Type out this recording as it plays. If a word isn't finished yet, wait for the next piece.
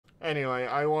Anyway,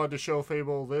 I wanted to show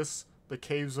Fable this, the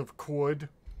Caves of Quood.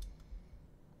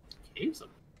 Caves of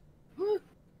what?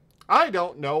 I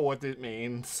don't know what it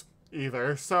means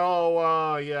either.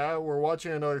 So, yeah, we're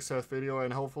watching another Seth video,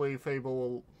 and hopefully Fable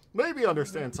will maybe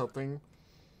understand something.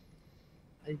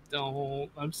 I don't.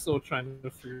 I'm still trying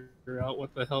to figure out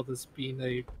what the hell does being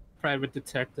a private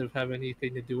detective have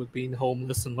anything to do with being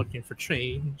homeless and looking for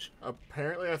change.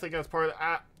 Apparently, I think that's part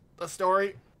of the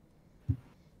story.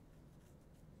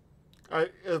 I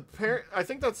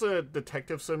think that's a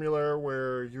detective simulator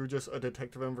where you're just a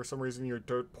detective and for some reason you're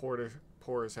dirt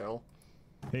poor as hell.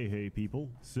 Hey people,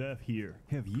 Seth here.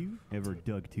 Have you ever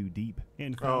dug too deep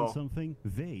and found something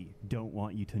they don't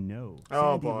want you to know?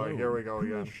 Oh Sandy boy, Road, here we go who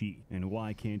again. is she and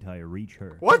why can't I reach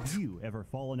her? What? Have you ever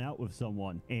fallen out with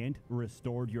someone and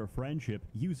restored your friendship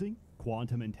using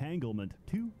quantum entanglement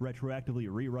to retroactively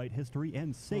rewrite history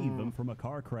and save them from a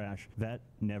car crash that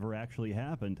never actually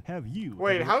happened? Have you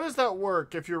Wait, how does that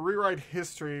work if you rewrite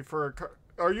history for a car?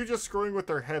 Are you just screwing with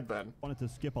their head then? wanted to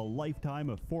skip a lifetime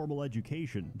of formal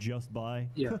education just by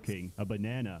cooking a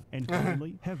banana? And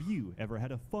finally, have you ever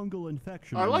had a fungal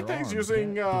infection I on like your that he's arm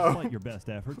using, that, despite your best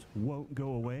efforts, won't go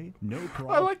away? No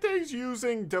problem. I like that he's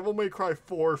using Devil May Cry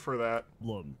 4 for that.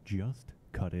 Just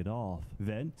cut it off.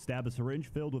 Then stab a syringe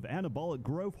filled with anabolic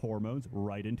growth hormones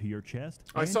right into your chest.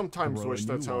 I sometimes grow a wish new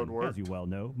that's how it one. worked. As you well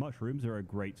know, mushrooms are a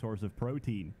great source of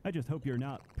protein. I just hope you're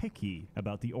not picky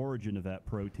about the origin of that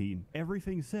protein.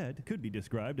 Everything said could be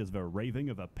described as the raving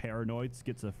of a paranoid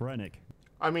schizophrenic.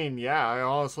 I mean, yeah, I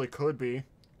honestly could be.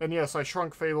 And yes, I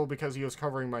shrunk Fable because he was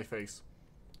covering my face.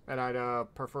 And I'd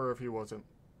prefer if he wasn't.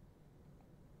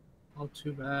 Oh,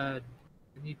 too bad.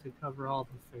 I need to cover all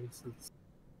the faces.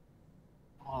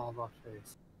 All the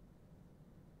face.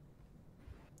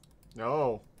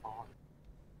 No.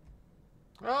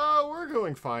 Oh, we're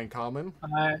doing fine, Common.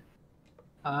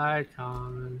 Hi,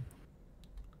 Common.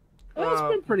 It's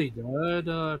been pretty good.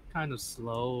 Kind of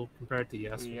slow compared to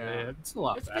yesterday. Yeah. It's a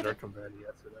lot better compared to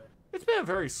yesterday. It's been a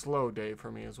very slow day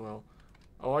for me as well.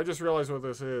 Oh, I just realized what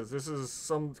this is. This is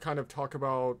some kind of talk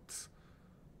about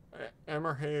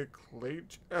about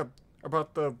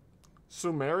the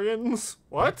Sumerians?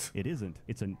 What? It isn't.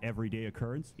 It's an everyday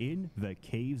occurrence in the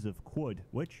Caves of Quood,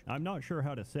 which I'm not sure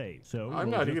how to say. So I'm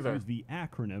we'll not just either. use the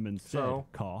acronym instead. So?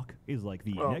 CAWK is like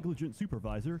the negligent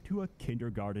supervisor to a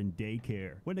kindergarten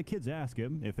daycare. When the kids ask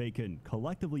him if they can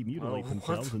collectively mutilate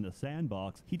themselves in the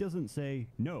sandbox, he doesn't say,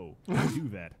 no, don't do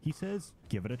that. He says,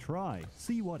 give it a try.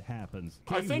 See what happens.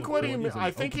 I think what he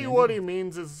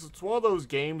means is it's one of those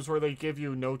games where they give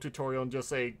you no tutorial and just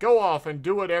say, go off and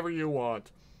do whatever you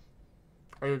want.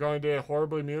 Are you going to get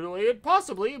horribly mutilated?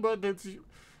 Possibly, but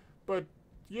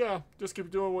yeah, just keep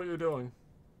doing what you're doing.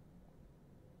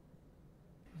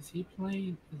 Is he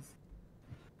playing?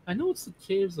 I know it's the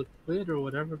Caves of Quid or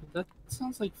whatever, but that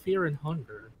sounds like Fear and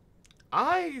Hunger.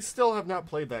 I still have not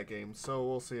played that game, so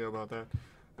we'll see about that.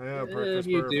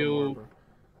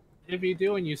 If you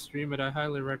do and you stream it, I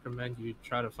highly recommend you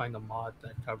try to find a mod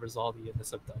that covers all the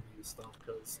NSFW stuff.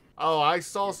 Cause I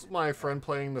saw my friend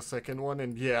playing the second one,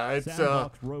 and yeah, it's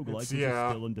roguelike is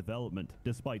still in development.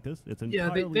 Despite this, it's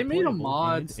entirely they made a playable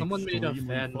mod. and Someone made a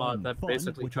fan mod that fun,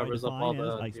 basically which I covers up all define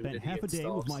the as I spent nudity half a and day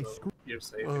stuff, with my so you're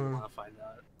safe if you want to find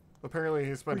that. Apparently,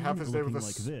 he spent half his day with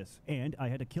like this, and I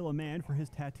had to kill a man for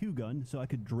his tattoo gun so I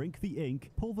could drink the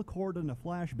ink, pull the cord on a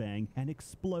flashbang, and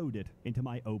explode it into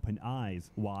my open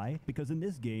eyes. Why? Because in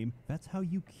this game, that's how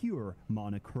you cure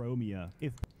monochromia.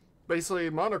 Basically,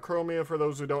 monochromia, for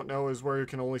those who don't know, is where you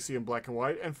can only see in black and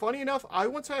white. And funny enough, I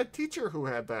once had a teacher who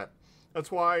had that.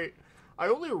 That's why I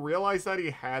only realized that he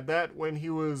had that when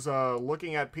he was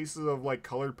looking at pieces of like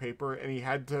colored paper, and he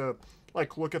had to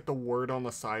like look at the word on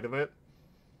the side of it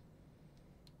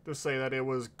to say that it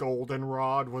was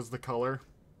goldenrod was the color.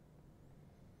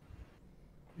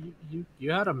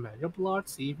 You had a Mega Block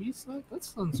CV set? That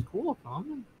sounds cool,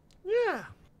 Common. Yeah.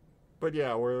 But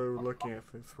yeah, we're looking at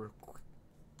this real quick.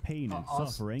 Pain and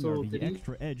suffering so are the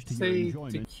extra edge to your say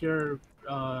enjoyment. To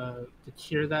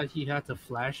cure that he had to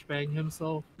flashbang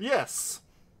himself? Yes.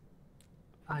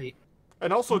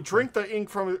 And also Okay. drink the ink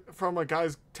from a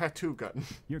guy's tattoo gun.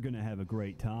 You're gonna have a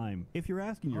great time. If you're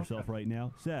asking yourself right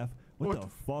now, Seth, what the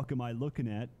fuck am I looking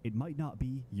at? It might not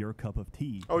be your cup of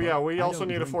tea. Oh yeah, we I also don't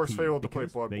need to drink force tea Fable to play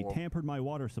because Blood They Bowl. tampered my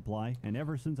water supply, and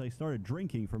ever since I started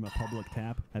drinking from a public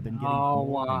tap, I've been getting Oh,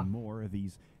 more and more of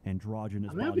these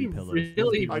androgynous I'm gonna body be pillars.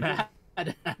 really bad at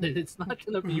it. It's not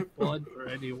gonna be fun for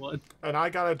anyone. And I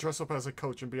gotta dress up as a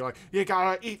coach and be like, you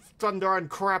gotta eat thunder and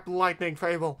crap lightning,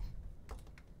 Fable.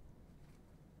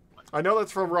 I know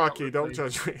that's from Rocky, don't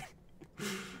judge me.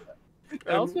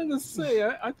 I was gonna say,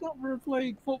 I thought we were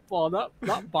playing football,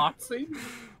 not boxing.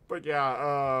 But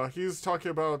yeah, he's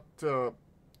talking about,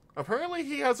 apparently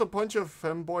he has a bunch of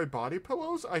femboy body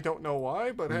pillows. I don't know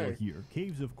why, but hey. Here,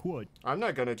 Caves of Quud. I'm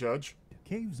not gonna judge.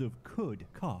 Caves of Could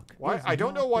Cock. Why? I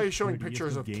don't know why he's showing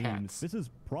pictures of cats. This is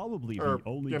probably Or, the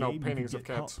only you know, game paintings you of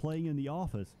can get cats. caught playing in the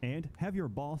office and have your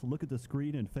boss look at the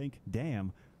screen and think,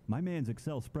 damn, my man's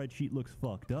Excel spreadsheet looks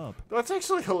fucked up. That's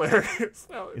actually hilarious.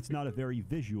 It's not a very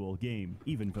visual game,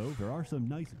 even though there are some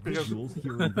nice Because- visuals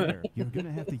here and there. You're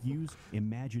gonna have to use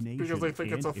imagination. Because they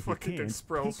think it's and a if you fucking can't,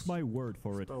 express take my word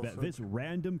for it spell that search. this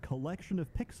random collection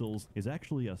of pixels is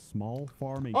actually a small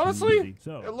farming Honestly, community.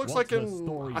 So, it looks what's like the in,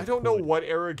 story I of don't know Quid? what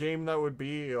era game that would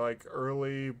be, like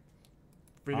early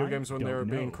video games when they were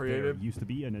being created. There used to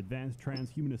be an advanced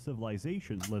transhumanist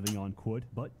civilization living on Quid,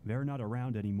 but they're not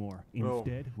around anymore. Oh.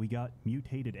 Instead, we got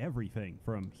mutated everything,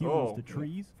 from humans Oh. to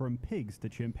trees, from pigs to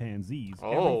chimpanzees.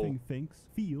 Oh. Everything thinks,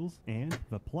 feels, and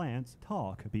the plants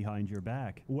talk behind your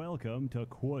back. Welcome to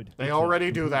Quid. They It's a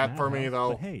already do complete that for me, madhouse, though.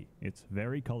 But hey, it's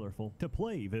very colorful. To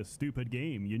play this stupid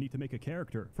game, you need to make a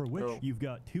character, for which Oh. you've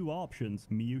got two options,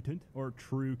 mutant or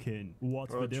truekin.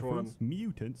 What's the Which difference?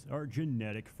 Mutants are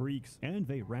genetic freaks, and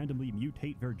they randomly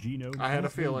mutate their genome I had a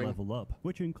as they feeling. level up,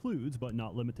 which includes, but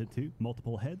not limited to,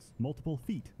 multiple heads, multiple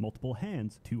feet, multiple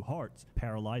hands, 2 hearts,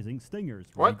 paralyzing stingers,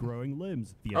 What? regrowing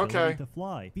limbs, the ability Okay. to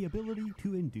fly, the ability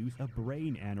to induce a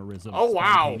brain aneurysm, Oh,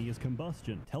 wow. spontaneous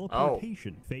combustion,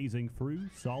 teleportation, phasing through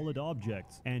solid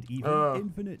objects, and even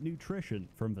infinite nutrition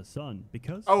from the sun,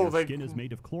 because Oh, your they- skin is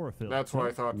made of chlorophyll. That's what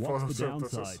I thought, What's the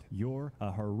photosynthesis. downside? You're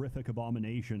a horrific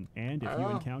abomination, and if you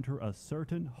encounter a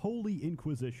certain holy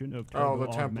inquisition of Oh, the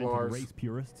turbo-augmented Templars. race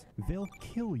purists, they'll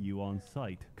kill you on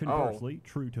sight. Conversely,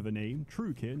 true to the name,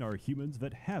 truekin are humans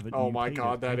that haven't Oh my mutated.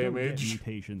 God, that They don't get image.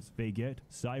 mutations. They get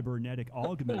cybernetic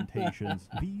augmentations.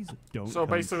 These don't So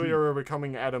come basically, cheap. you're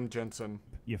becoming Adam Jensen.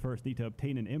 You first need to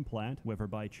obtain an implant, whether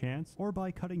by chance or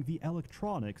by cutting the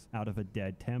electronics out of a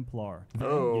dead Templar. Then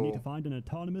you need to find an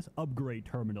autonomous upgrade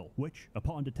terminal, which,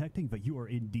 upon detecting that you are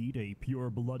indeed a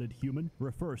pure-blooded human,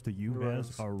 refers to you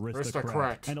as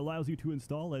aristocrat, and allows you to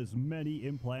install as many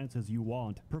implants as you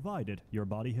want, provided your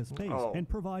body has space, and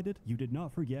provided you did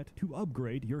not forget to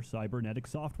upgrade your cybernetic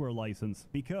software license.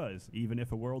 Because, even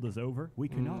if a world is over, we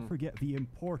cannot forget the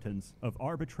importance of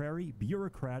arbitrary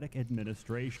bureaucratic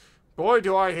administration. Boy,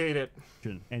 do I hate it.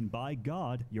 And by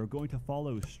God, you're going to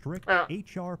follow strict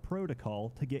HR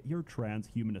protocol to get your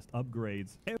transhumanist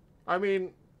upgrades. I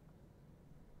mean,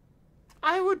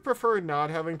 I would prefer not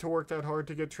having to work that hard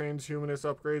to get transhumanist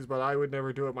upgrades, but I would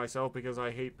never do it myself because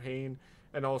I hate pain,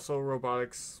 and also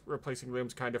robotics replacing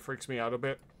limbs kind of freaks me out a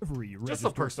bit. Every Just a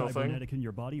registered personal thing. cybernetic in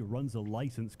your body runs a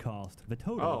license cost. The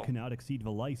total cannot exceed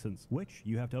the license, which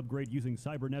you have to upgrade using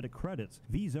cybernetic credits.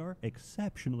 These are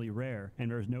exceptionally rare, and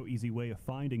there's no easy way of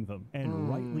finding them. And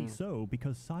rightly so,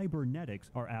 because cybernetics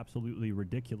are absolutely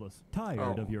ridiculous.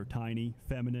 Tired of your tiny,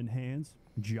 feminine hands?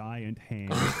 Giant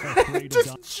hands. afraid of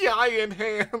Just giant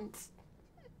hands.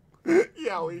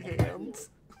 Yowie hands.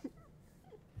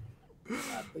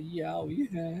 Not the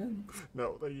yowie hand.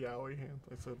 No, the yowie hands.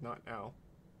 I said not now.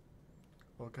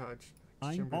 Oh god.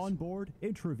 I'm on board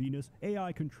intravenous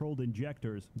AI-controlled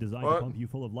injectors designed What? to pump you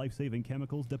full of life-saving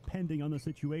chemicals depending on the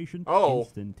situation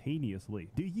instantaneously.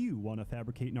 Do you want to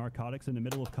fabricate narcotics in the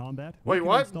middle of combat? Wait, You can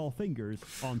what? install fingers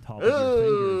on top of your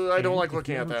fingers. I don't And like if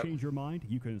looking you at ever that. change your mind,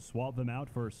 you can swap them out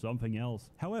for something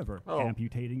else. However,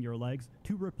 amputating your legs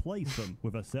to replace them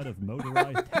with a set of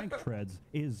motorized tank treads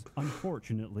is,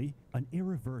 unfortunately, an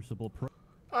irreversible process.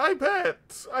 I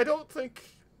bet. I don't think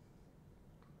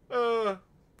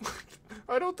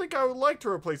I don't think I would like to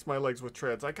replace my legs with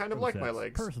treads. I kind of like my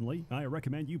legs. Personally, I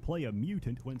recommend you play a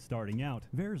mutant when starting out.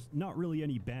 There's not really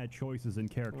any bad choices in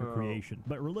character creation,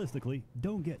 but realistically,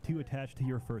 don't get too attached to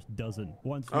your first dozen.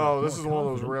 Once you're this is more one of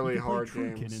those confident, really you can play hard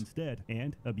Truekin games. instead,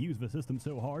 and abuse the system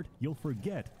so hard you'll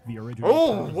forget the original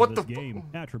purpose what of this the game.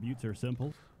 Attributes are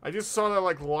simple. I just saw that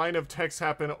like line of text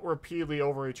happen repeatedly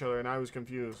over each other and I was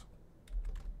confused.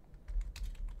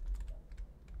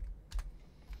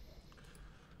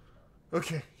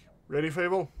 Okay, ready,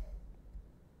 Fable?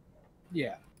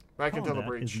 Yeah. Back into the Combat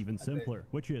breach. is even simpler,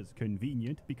 which is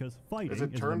convenient because fighting Is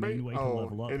it the turn-based? main way to Oh,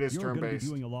 level up. it is You're going to be turn-based.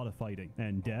 doing a lot of fighting,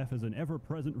 and death is an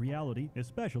ever-present reality,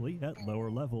 especially at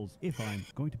lower levels. If I'm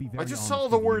going to be very I just honest saw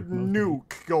the with you, word most of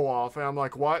nuke go off and I'm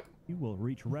like, what? You will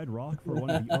reach Red Rock for one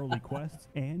of the early quests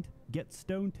and get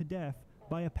stoned to death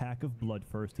by a pack of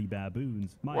bloodthirsty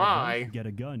baboons. My Why? advice, get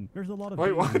a gun. There's a lot of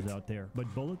Wait, dangers what? out there, but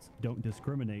bullets don't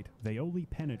discriminate. They only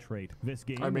penetrate. This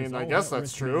game I mean, is I all guess about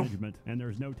that's risk true. management, and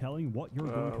there's no telling what you're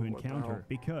going to What the hell? encounter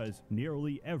because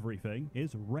nearly everything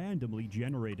is randomly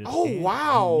generated. Oh, and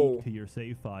wow. unique to your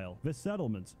save file. The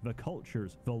settlements, the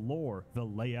cultures, the lore, the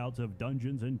layouts of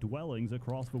dungeons and dwellings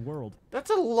across the world. That's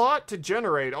a lot to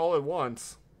generate all at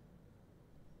once.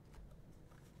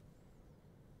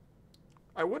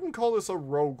 I wouldn't call this a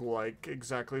roguelike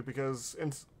exactly, because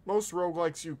in most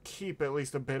roguelikes you keep at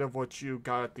least a bit of what you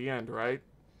got at the end, right?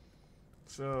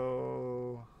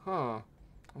 So, I'm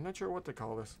not sure what to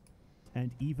call this.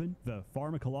 And even the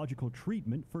pharmacological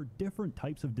treatment for different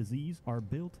types of disease are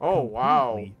built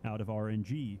wow. completely out of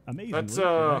RNG. Amazingly, That's, it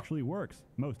actually works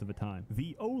most of the time.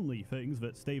 The only things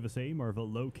that stay the same are the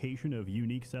location of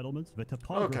unique settlements, the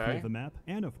topography of the map,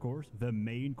 and of course, the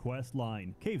main quest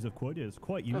line. Caves of Quid is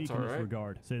quite unique in this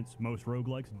regard, since most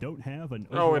roguelikes don't have an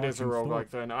Oh, it is a overarching roguelike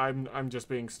story. then. I'm just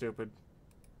being stupid.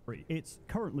 It's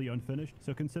currently unfinished,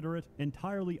 so consider it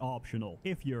entirely optional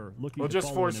if you're looking We'll to just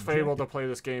follow an force Fable to objective play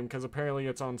this game, because apparently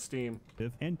it's on Steam.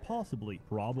 and possibly,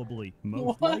 probably,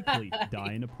 most likely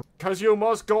die in a Because you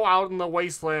must go out in the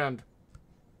wasteland.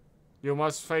 You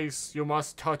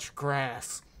must touch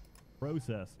grass.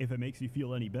 process. If it makes you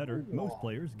feel any better, most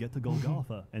players get to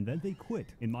Golgotha, and then they quit.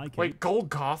 In my case, Wait,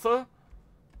 Golgotha?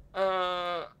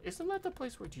 Isn't that the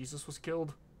place where Jesus was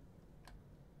killed?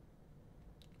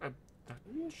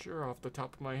 I'm not sure off the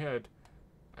top of my head.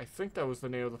 I think that was the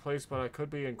name of the place, but I could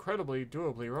be incredibly,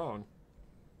 doably wrong.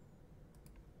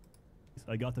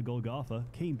 I got to Golgotha,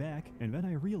 came back, and then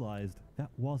I realized that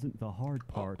wasn't the hard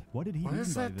part. What did he What mean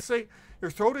does by that this? say? Your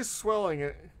throat is swelling.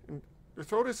 Your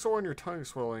throat is sore and your tongue is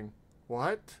swelling.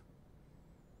 What?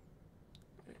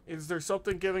 Is there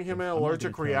something giving him an I'm not gonna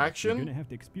allergic tell you. reaction? You're gonna have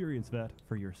to experience that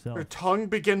for yourself. Your tongue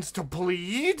begins to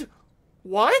bleed?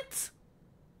 What?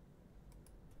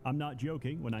 I'm not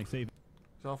joking when I say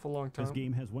It's off a long time. this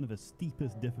game has one of the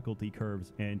steepest difficulty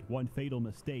curves, and one fatal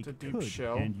mistake It's a deep could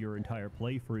shell. end your entire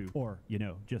playthrough. Or, you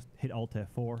know, just hit Alt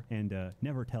F4 and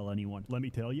never tell anyone. Let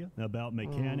me tell you about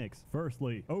mechanics.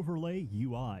 Firstly, overlay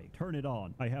UI. Turn it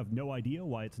on. I have no idea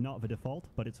why it's not the default,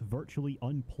 but it's virtually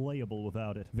unplayable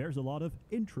without it. There's a lot of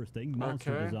interesting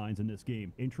monster designs in this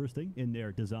game. Interesting in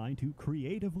their design to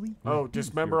creatively Oh, reduce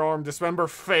dismember your arm, dismember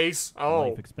face. Oh.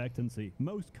 life expectancy.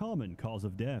 Most common cause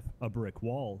of death, a brick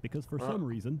wall, because for some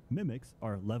reason, mimics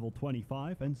are level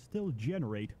 25 and still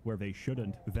generate where they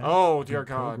shouldn't. That's Oh, dear good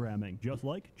God. programming, just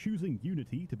like choosing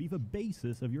Unity to be the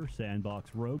basis of your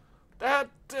sandbox rogue. That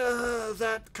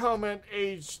comment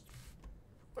aged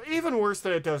even worse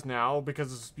than it does now,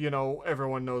 because, you know,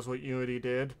 everyone knows what Unity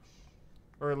did.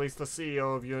 Or at least the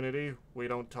CEO of Unity. We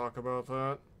don't talk about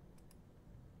that.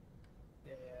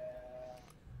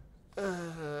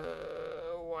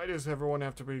 Why does everyone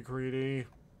have to be greedy?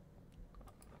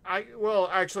 Well,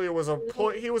 actually, it was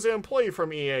he was an employee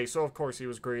from EA, so of course he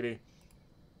was greedy.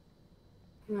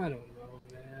 I don't know,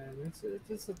 man.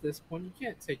 It's at this point, you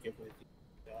can't take it with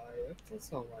you.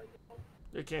 That's all I know.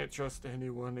 You can't trust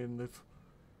anyone in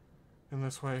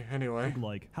this way, anyway.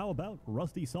 Like, how about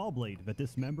Rusty Sawblade that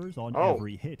dismembers on Oh.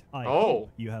 every hit? I Oh.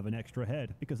 hope you have an extra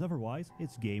head, because otherwise,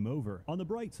 it's game over. On the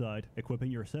bright side,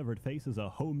 equipping your severed face as a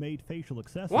homemade facial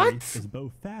accessory What? is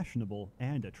both fashionable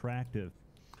and attractive.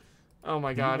 Oh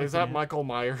my God, is that Michael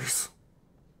Myers?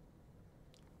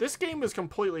 This game is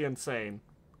completely insane.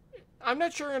 I'm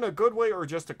not sure in a good way or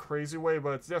just a crazy way,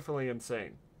 but it's definitely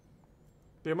insane.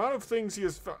 The amount of things he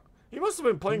has he must have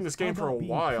been playing this game for a being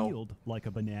while. peeled like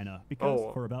a banana,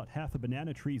 because for about half the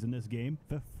banana trees in this game,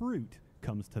 the fruit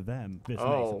comes to them. This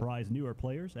may surprise newer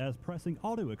players, as pressing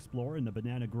Auto Explore in the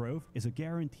Banana Grove is a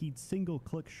guaranteed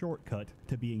single-click shortcut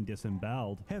to being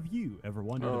disemboweled. Have you ever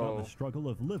wondered about the struggle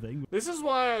of living This is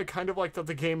why I kind of like that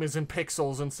the game is in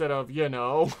pixels instead of, you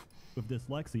know. with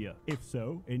dyslexia? If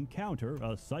so, encounter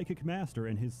a psychic master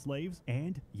and his slaves,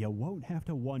 and you won't have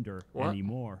to wonder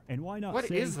anymore. And why not What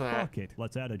say, is that? fuck it,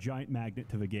 let's add a giant magnet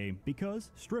to the game,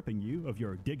 because stripping you of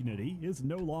your dignity is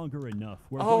no longer enough.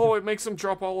 We're going Oh, to it makes him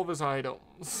drop all of his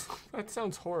items. That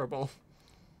sounds horrible.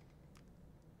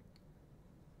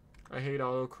 I hate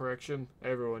autocorrection.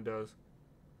 Everyone does.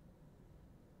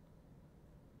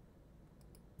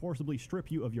 forcibly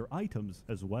strip you of your items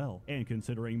as well. And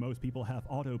considering most people have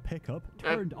auto pickup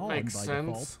turned on by makes sense.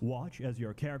 default, watch as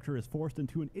your character is forced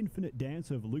into an infinite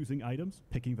dance of losing items,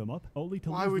 picking them up, only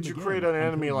to Why lose would them you again create an until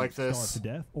enemy you like starve this? to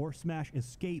death or smash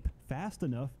escape fast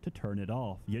enough to turn it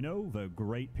off. You know, the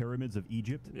Great Pyramids of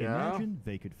Egypt? Yeah. Imagine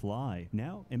they could fly.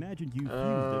 Now, imagine you fused it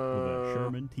with a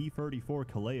Sherman T-34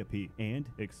 Calliope and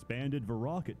expanded the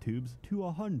rocket tubes to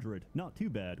 100. Not too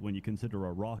bad when you consider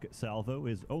a rocket salvo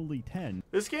is only 10.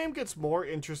 This game gets more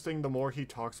interesting the more he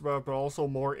talks about it, but also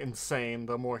more insane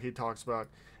the more he talks about it.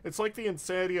 It's like the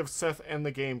insanity of Seth and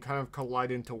the game kind of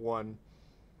collide into one.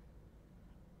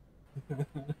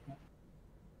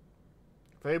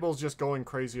 Fable's just going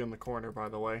crazy in the corner, by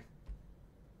the way.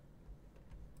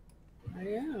 I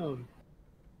am.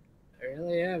 I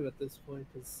really am at this point,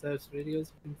 because Seth's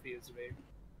videos confuse me.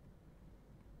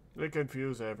 They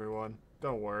confuse everyone.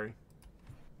 Don't worry.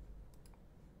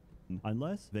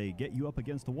 Unless they get you up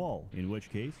against a wall, in which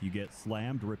case you get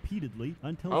slammed repeatedly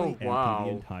until Oh, they empty wow.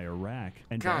 the entire rack.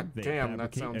 And God then they damn,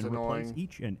 that fabricate sounds and replace annoying.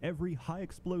 each and every high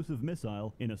explosive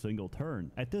missile in a single turn.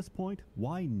 At this point,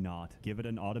 why not give it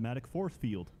an automatic force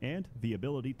field and the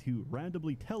ability to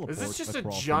randomly teleport Is this just a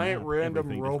across the giant map? random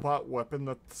Everything is robot weapon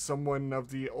that someone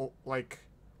of the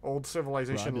old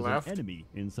civilization described as left? an enemy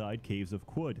inside Caves of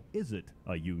Quud. Is it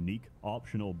a unique,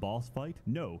 optional boss fight?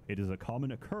 No, it is a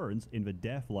common occurrence in the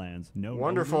Deathlands, known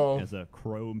Wonderful. only as a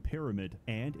chrome pyramid.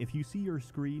 And if you see your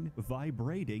screen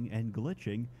vibrating and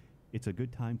glitching, it's a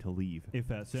good time to leave. If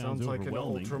that sounds Like an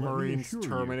overwhelming, let me Ultramarines assure you,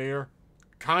 Terminator.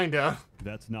 Kinda.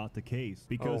 that's not the case,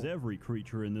 because Oh. every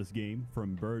creature in this game,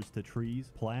 from birds to trees,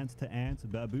 plants to ants,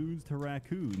 baboons to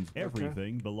raccoons,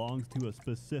 everything belongs to a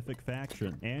specific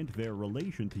faction, and their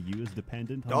relation to you is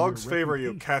dependent on Dogs your favor you,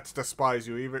 reputation. cats despise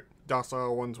you, even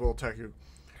docile ones will attack you.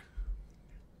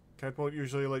 Cat won't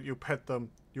usually let you pet them.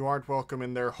 You aren't welcome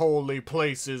in their holy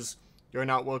places. You're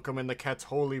not welcome in the cat's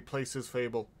holy places,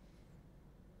 Fable.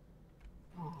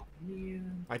 Oh,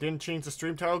 man. I didn't change the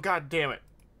stream title, god damn it.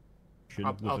 With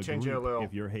I'll a change it a group. little.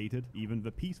 If you're hated, even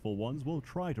the peaceful ones will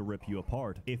try to rip you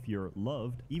apart. If you're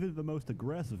loved, even the most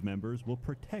aggressive members will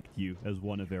protect you as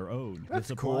one of their own. That's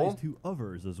this cool. applies to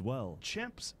others as well.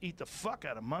 Chimps eat the fuck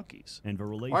out of monkeys. And the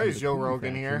relation Why is Joe between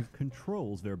Rogan here? factions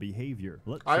controls their behavior.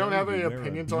 Let's I don't say have you any wear a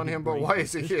opinions on beaded him, but why bracelet.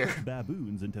 is he This here? tricks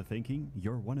baboons into thinking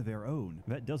you're one of their own.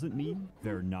 That doesn't mean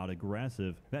they're not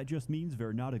aggressive. That just means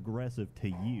they're not aggressive to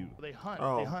you. They hunt.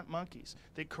 Oh. They hunt monkeys.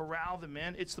 They corral them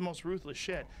in. It's the most ruthless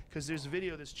shit. Because there's a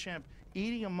video of this chimp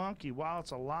eating a monkey while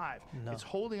it's alive. It's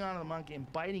holding onto the monkey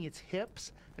and biting its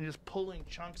hips and just pulling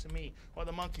chunks of meat while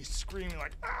the monkey's screaming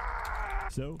like, ah!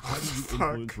 So, how do you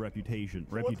influence reputation?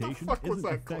 Reputation fuck was isn't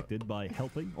that clip? affected by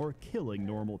helping or killing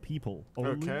normal people.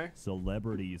 Only Okay.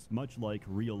 celebrities. Much like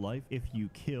real life, if you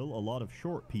kill a lot of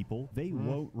short people, they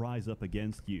won't rise up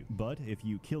against you. But if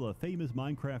you kill a famous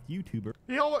Minecraft YouTuber,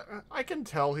 I can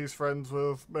tell he's friends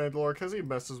with Mandalore because he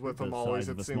messes with the them always, size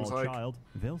of it a seems small like. child,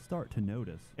 they'll start to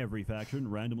notice. Every faction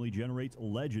randomly generates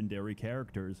legendary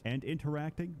characters, and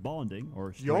interacting, bonding,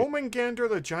 or straight Yomengander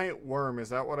the giant worm, is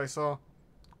that what I saw?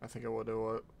 I think it would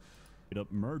do it.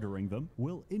 up murdering them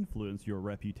will influence your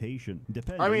reputation.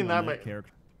 Depending I mean, on that that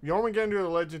character. Yomengander the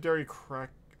legendary crack...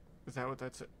 Is that what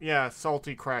that's... Yeah,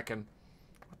 salty kraken.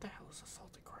 What the hell is a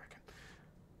salty kraken?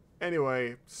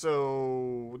 Anyway,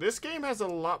 so... This game has a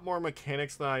lot more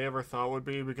mechanics than I ever thought would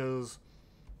be because...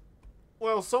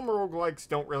 Well, some roguelikes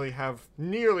don't really have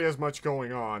nearly as much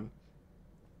going on.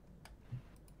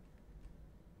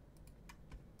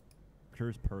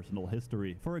 Personal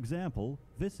history. For example,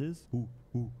 this is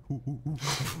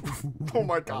Oh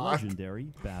my a god. legendary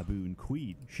baboon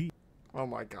queen. She Oh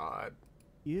my god.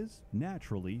 is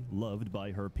naturally loved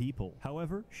by her people.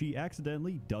 However, she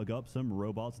accidentally dug up some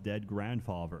robot's dead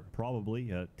grandfather, probably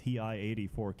a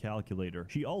TI-84 calculator.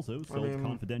 She also sold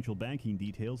confidential banking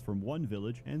details from one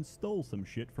village and stole some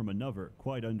shit from another.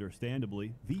 Quite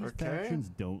understandably, these factions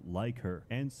don't like her,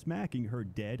 and smacking her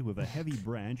dead with a heavy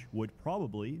branch would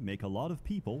probably make a lot of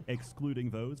people,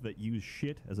 excluding those that use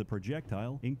shit as a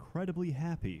projectile, incredibly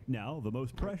happy. Now, the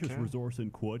most precious resource in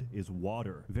Quud is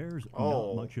water. There's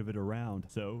not much of it around.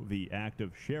 So, the act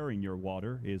of sharing your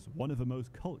water is one of the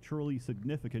most culturally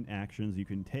significant actions you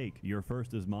can take. Your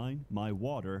first is mine, my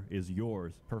water is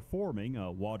yours. Performing a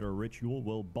water ritual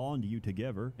will bond you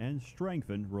together and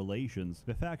strengthen relations.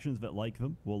 The factions that like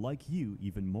them will like you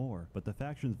even more, but the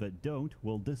factions that don't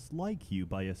will dislike you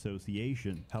by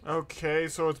association. Okay,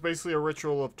 so it's basically a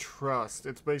ritual of trust.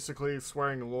 It's basically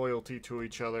swearing loyalty to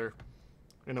each other,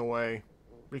 in a way.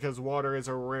 Because water is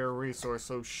a rare resource,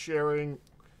 so sharing...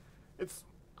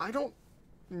 I don't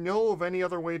know of any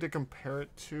other way to compare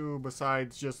it to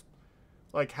besides just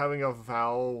like having a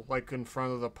vow like in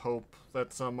front of the Pope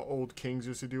that some old kings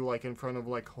used to do, like in front of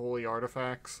like holy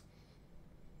artifacts.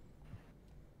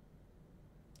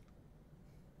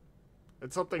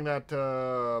 It's something that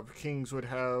kings would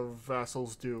have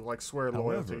vassals do, like swear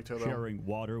loyalty However, to them. sharing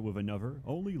water with another,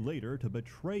 only later to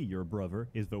betray your brother,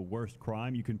 is the worst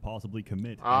crime you can possibly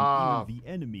commit, and even the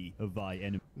enemy of thy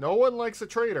enemy. No one likes a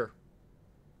traitor.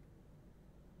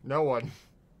 No one.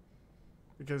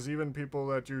 Because even people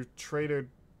that you traded...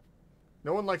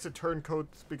 No one likes a turncoat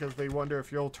because they wonder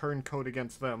if you'll turncoat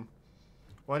against them.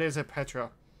 What is it,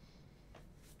 Petra?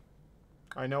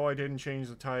 I know I didn't change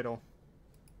the title.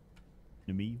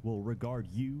 Enemy will regard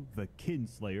you, the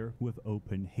kinslayer, with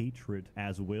open hatred,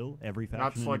 as will every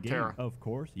faction in the game. Terra. Of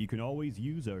course, you can always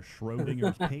use a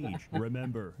Schrodinger's page.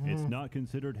 Remember, it's not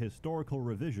considered historical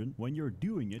revision when you're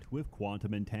doing it with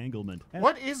quantum entanglement.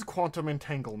 What is quantum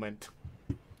entanglement?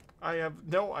 I have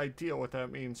no idea what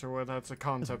that means or what that's a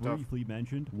concept As of. briefly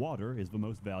mentioned, water is the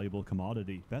most valuable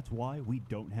commodity. That's why we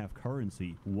don't have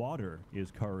currency. Water is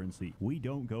currency. We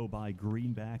don't go by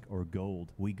greenback or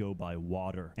gold. We go by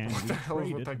water. And we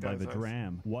trade it by the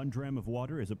dram. 1 dram of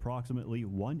water is approximately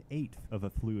 1/8 of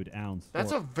a fluid ounce.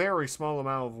 That's a very small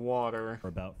amount of water. Or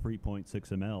about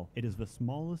 3.6 ml. It is the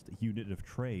smallest unit of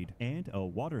trade, and a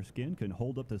water skin can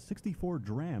hold up to 64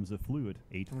 drams of fluid,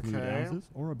 8 fluid ounces,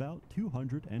 or about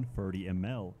 230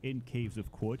 ml. In Caves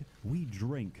of Quod, we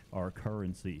drink our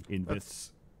currency. In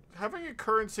this, having a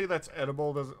currency that's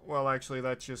edible doesn't... Well, actually,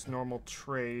 that's just normal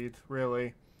trade,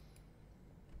 really.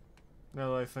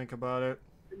 Now that I think about it.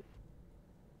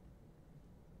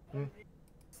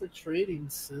 It's the trading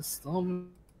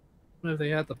system. If they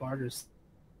had the barters,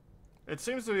 it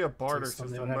seems to be a barter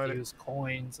system, they would have but to use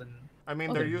coins and. I mean,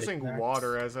 other they're using knickknacks.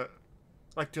 water as a...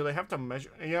 Like, do they have to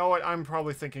measure... You know what? I'm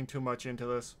probably thinking too much into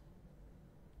this.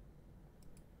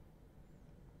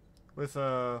 With, you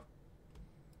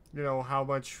know, how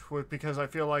much... Because I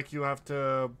feel like you have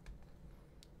to...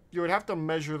 You would have to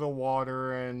measure the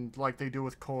water and like they do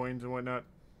with coins and whatnot.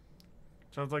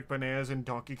 Sounds like bananas in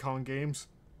Donkey Kong games.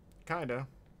 Kinda.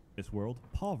 this world,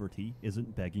 poverty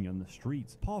isn't begging on the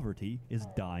streets. Poverty is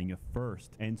dying of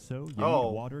thirst. And so you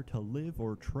need water to live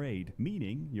or trade,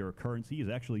 meaning your currency is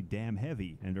actually damn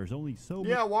heavy, and there's only so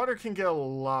Yeah, water can get a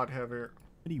lot heavier.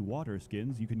 many water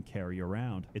skins you can carry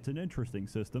around. It's an interesting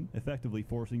system, effectively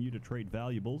forcing you to trade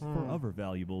valuables for other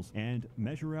valuables and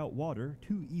measure out water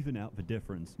to even out the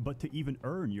difference. But to even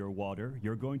earn your water,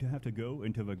 you're going to have to go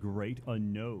into the great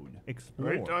unknown.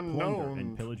 Explore, plunder,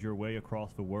 and pillage your way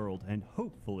across the world, and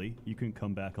hopefully you can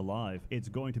come back alive. It's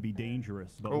going to be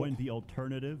dangerous, but when the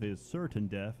alternative is certain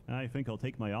death, I think I'll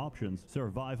take my options.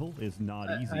 Survival is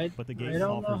not easy, but the game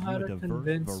offers you a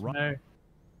diverse variety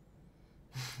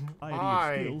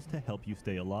of skills to help you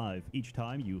stay alive. Each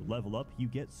time you level up, you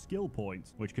get skill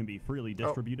points, which can be freely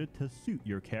distributed to suit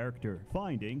your character.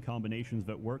 Finding combinations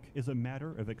that work is a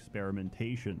matter of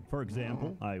experimentation. For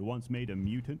example, I once made a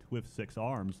mutant with 6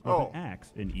 arms, with an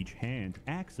axe in each hand.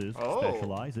 Axes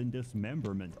specialize in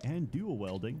dismemberment, and dual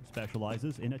welding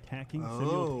specializes in attacking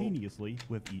simultaneously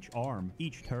with each arm.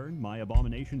 Each turn, my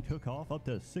abomination took off up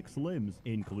to 6 limbs,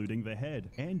 including the head.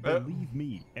 And believe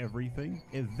me, everything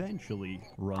eventually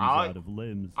runs out of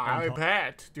limbs. I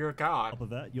bet, dear God. On top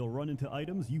of that, you'll run into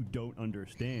items you don't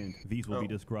understand. These will be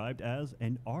described as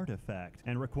an artifact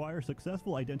and require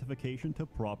successful identification to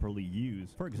properly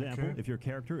use. For example, if your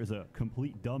character is a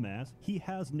complete dumbass, he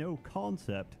has no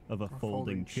concept of a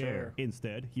folding chair.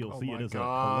 Instead, he'll see it as a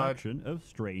collection of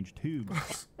strange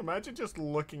tubes. Imagine just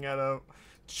looking at a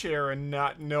chair and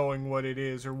not knowing what it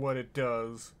is or what it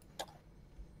does.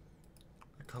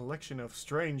 Collection of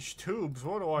strange tubes.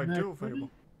 What do I do for you?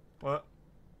 What?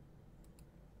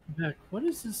 Mac, what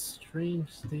is this strange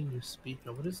thing you speak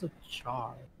of? What is a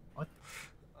char? What?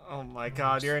 Oh my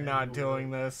God, you're not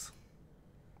doing this.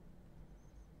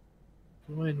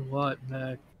 Doing what,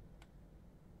 Mac?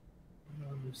 I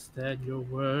don't understand your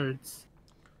words.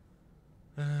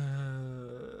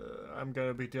 I'm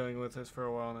gonna be dealing with this for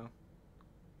a while now.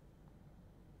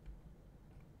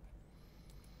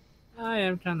 I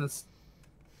am kind of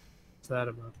sad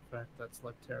about the fact that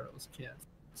SsethTzeentach can't.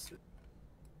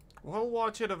 We'll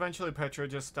watch it eventually, Petra.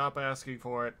 Just stop asking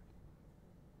for it.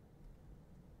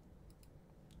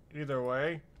 Either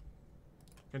way,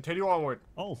 Continue onward.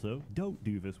 Also, don't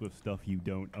do this with stuff you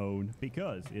don't own,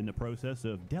 because in the process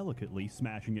of delicately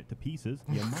smashing it to pieces,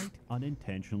 you might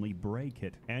unintentionally break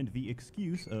it. And the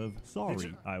excuse of,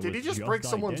 sorry, did he just break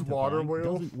someone's water identifying,"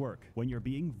 wheel? doesn't work when you're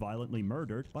being violently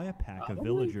murdered by a pack of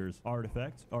villagers.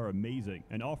 Artifacts are amazing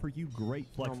and offer you great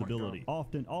flexibility,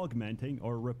 often augmenting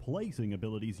or replacing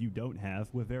abilities you don't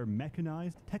have with their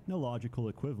mechanized technological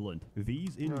equivalent.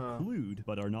 These include,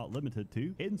 but are not limited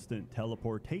to, instant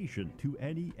teleportation to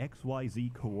any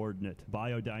XYZ coordinate,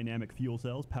 biodynamic fuel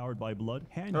cells powered by blood,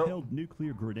 handheld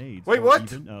nuclear grenades, Wait, or what?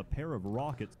 even a pair of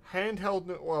rockets.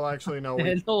 Well, actually, no.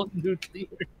 Handheld nuclear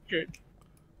grenade.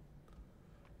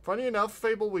 Funny enough,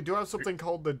 Fable, we do have something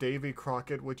called the Davy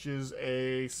Crockett, which is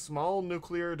a small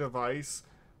nuclear device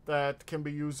that can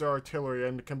be used as artillery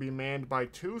and can be manned by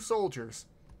 2 soldiers.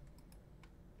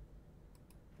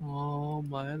 Oh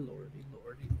my lordy.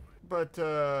 But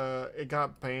it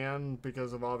got banned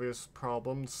because of obvious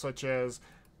problems, such as,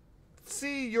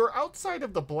 see, you're outside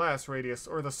of the blast radius,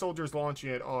 or the soldiers launching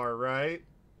it are, right?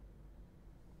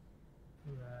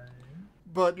 Right.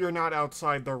 But you're not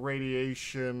outside the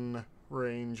radiation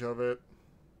range of it.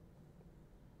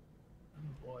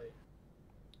 Oh boy.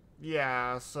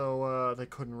 Yeah, so they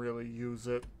couldn't really use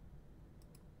it.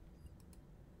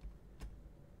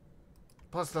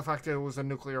 Plus the fact that it was a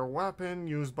nuclear weapon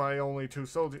used by only 2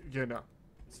 soldiers, you know.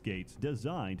 Skates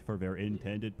designed for their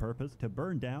intended purpose to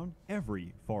burn down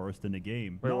every forest in the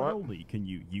game. Wait, Not what? only can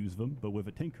you use them, but with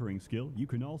a tinkering skill, you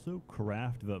can also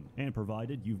craft them. And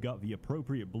provided you've got the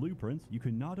appropriate blueprints, you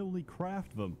can not only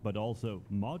craft them, but also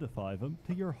modify them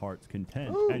to your heart's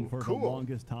content. Ooh, and for cool. the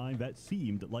longest time, that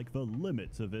seemed like the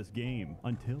limits of this game,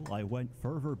 until I went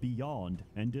further beyond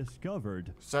and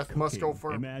discovered Seth must go cooking.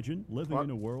 for... Imagine living What? in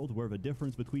a world where the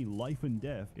difference between life and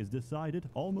death is decided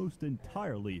almost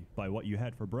entirely by what you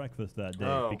had for breakfast that day,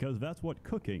 Oh. because that's what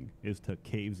cooking is to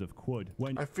Caves of Quud.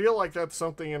 When I feel like that's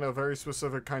something in a very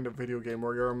specific kind of video game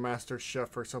where you're a master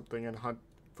chef or something and hunt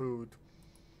food.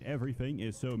 everything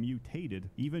is so mutated,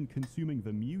 even consuming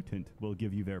the mutant will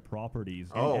give you their properties,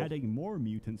 Oh. and adding more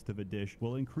mutants to the dish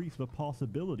will increase the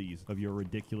possibilities of your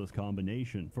ridiculous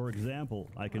combination. For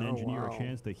example, I can Oh, engineer wow. a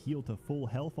chance to heal to full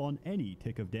health on any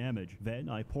tick of damage. Then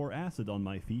I pour acid on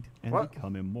my feet and What?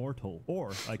 become immortal.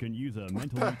 Or I can use a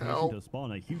mental the mutation hell? to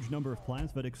spawn a huge number of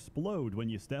plants that explode when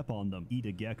you step on them, eat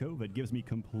a gecko that gives me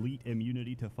complete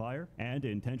immunity to fire, and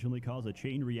intentionally cause a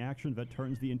chain reaction that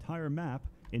turns the entire map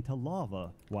into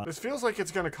lava. While This feels like it's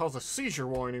going to cause a seizure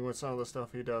warning with some of the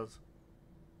stuff he does.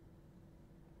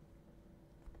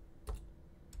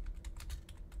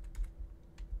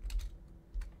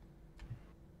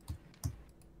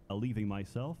 leaving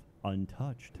myself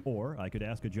untouched. Or I could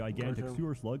ask a gigantic Okay.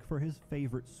 sewer slug for his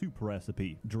favorite soup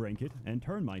recipe, drink it, and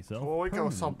turn myself Well, we go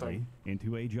permanently something.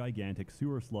 into a gigantic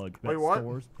sewer slug that Wait, what?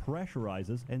 stores,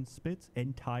 pressurizes, and spits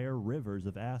entire rivers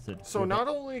of acid. So with not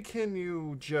only can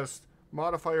you just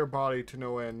modify your body to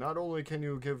no end, not only can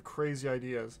you give crazy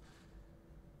ideas,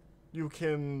 you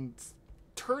can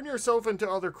turn yourself into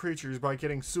other creatures by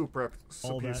getting soup all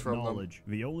recipes that from them. knowledge,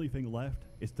 the only thing left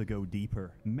is to go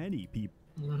deeper. Many people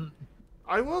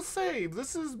I will say,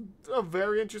 this is a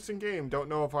very interesting game. Don't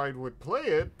know if I would play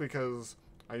it, because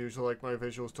I usually like my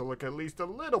visuals to look at least a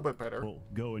little bit better.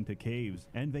 go into caves,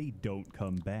 and they don't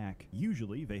come back.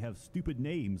 Usually, they have stupid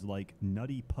names like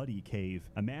Nutty Putty Cave.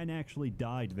 A man actually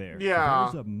died there. Yeah.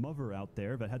 There's a mother out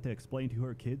there that had to explain to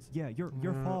her kids, yeah, your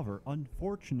father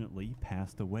unfortunately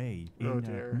passed away Oh, in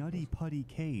dear. Nutty Putty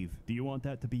Cave. Do you want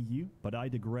that to be you? But I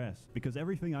digress, because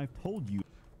everything I've told you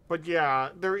But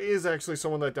yeah, there is actually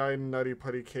someone that died in Nutty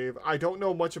Putty Cave. I don't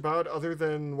know much about it other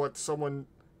than what someone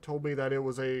told me that it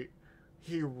was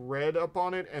he read up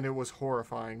on it and it was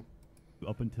horrifying.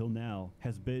 up until now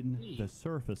has been the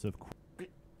surface of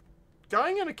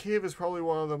Dying in a cave is probably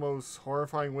one of the most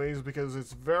horrifying ways because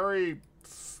it's very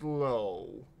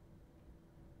slow.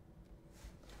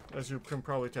 As you can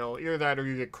probably tell. Either that or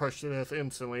you get crushed to death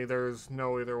instantly. There's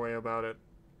no either way about it.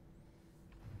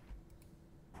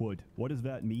 Wood. What does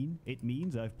that mean? It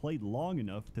means I've played long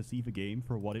enough to see the game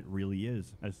for what it really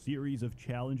is. A series of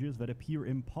challenges that appear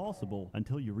impossible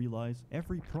until you realize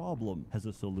every problem has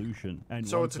a solution. And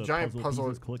So once it's a the giant puzzle.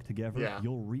 pieces click together, Yeah.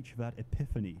 you'll reach that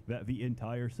epiphany that the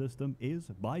entire system is,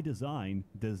 by design,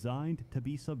 designed to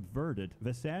be subverted.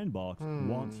 The sandbox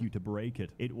wants you to break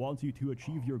it. It wants you to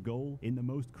achieve your goal in the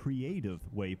most creative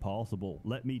way possible.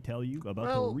 Let me tell you about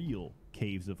Well- the real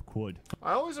Caves of Quud.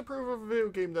 I always approve of a video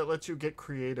game that lets you get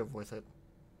creative with it.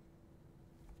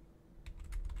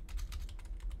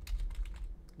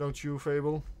 Don't you,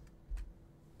 Fable?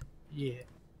 Yeah.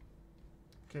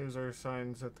 Caves are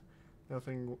signs that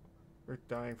nothing we're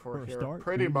dying for For a here. start,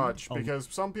 Pretty we need much, a because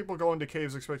some people go into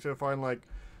caves expecting to find, like,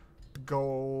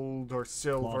 gold or lot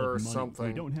silver or of money. something.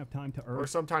 We don't have time to earn Or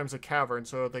sometimes a cavern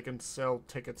so that they can sell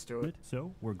tickets to it. it,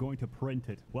 so we're going to print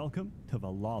it. Welcome to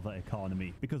the lava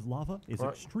economy. Because lava is What?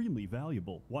 extremely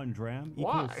valuable. 1 dram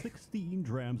Why? equals 16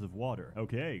 drams of water.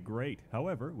 Okay, great.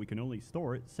 However, we can only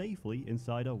store it safely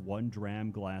inside a 1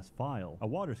 dram glass vial. A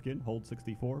water skin holds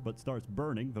 64 but starts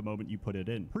burning the moment you put it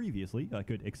in. Previously, I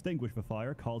could extinguish the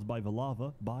fire caused by the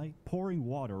lava by pouring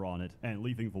water on it and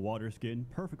leaving the water skin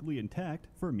perfectly intact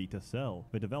for me to sell.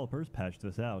 The developers patched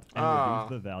this out and reduced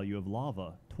the value of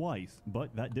lava twice,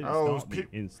 but that didn't stop me.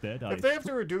 Instead, if they have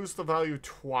to reduce the value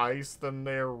twice, then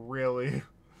they're really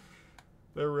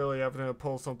having to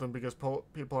pull something because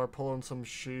people are pulling some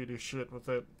shady shit with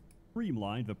it.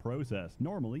 streamlined the process.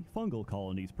 Normally, fungal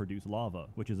colonies produce lava,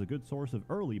 which is a good source of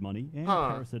early money and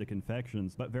parasitic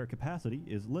infections, but their capacity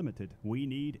is limited. We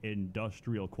need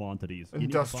industrial quantities.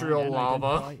 Industrial lava.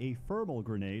 Identify a thermal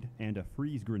grenade and a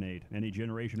freeze grenade. Any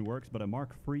generation works, but a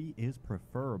Mark III is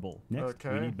preferable. Next,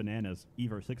 we need bananas,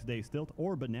 either 6-day stilt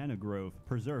or banana grove.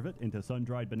 Preserve it into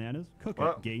sun-dried bananas, cook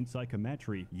it, gain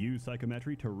psychometry. Use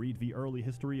psychometry to read the early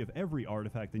history of every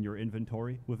artifact in your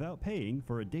inventory without paying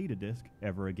for a data disk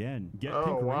ever again. Get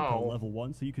tinkering to level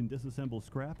 1 so you can disassemble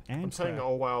scrap and I'm saying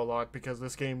oh wow a lot because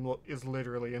this game is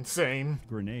literally insane.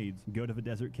 grenades. Go to the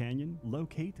desert canyon,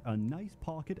 locate a nice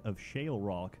pocket of shale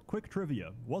rock. Quick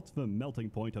trivia, what's the melting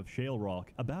point of shale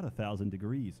rock? About 1,000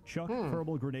 degrees. Chuck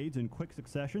thermal grenades in quick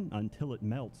succession until it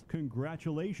melts.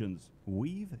 Congratulations,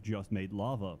 we've just made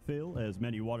lava. Fill as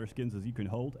many water skins as you can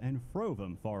hold and throw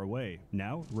them far away.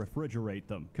 Now refrigerate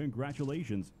them.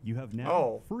 Congratulations, you have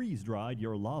now freeze-dried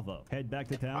your lava. Head back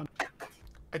to town.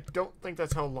 I don't think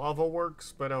that's how lava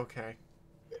works, but okay.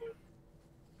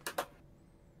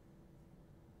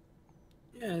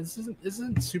 Yeah,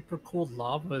 isn't super cold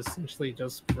lava essentially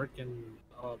just freaking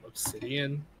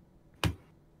obsidian?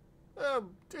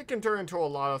 It can turn into a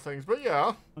lot of things, but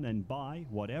yeah. And buy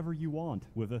whatever you want.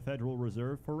 With the Federal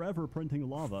Reserve forever printing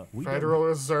lava, we Federal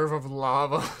Reserve of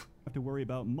lava. have to worry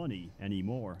about money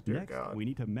anymore. Next, we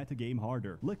need to metagame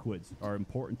harder. Liquids are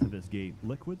important to this game.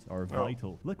 Liquids are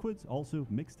vital. Liquids also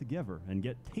mix together and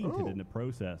get tainted in the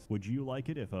process. Would you like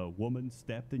it if a woman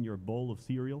stepped in your bowl of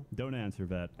cereal? Don't answer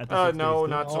that. No,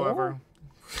 not so ever.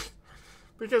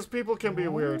 Because people can be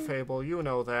weird, Fable. You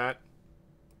know that.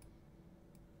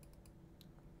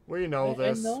 We know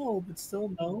this. I know, but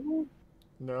still no.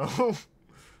 No.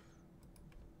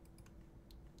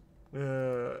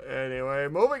 Anyway,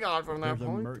 moving on from that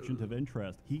point. There's a merchant of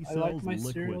interest. He I sells like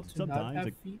my cereal liquids. to not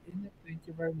have feet in it. Thank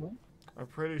you very much. I'm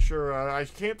pretty sure, I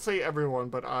can't say everyone,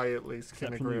 but I at least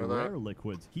can agree with that. Rare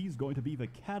liquids. He's going to be the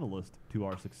catalyst to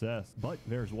our success. But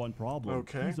there's one problem.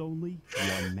 Okay. He's only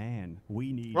one man.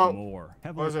 We need more.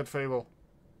 What is it, Fable?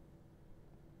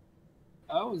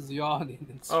 I was yawning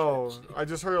and stretching. I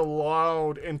just heard a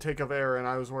loud intake of air and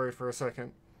I was worried for a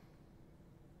second.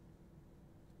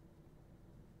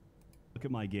 Look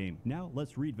at my game. Now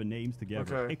let's read the names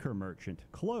together. Okay. Ichor merchant.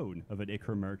 Clone of an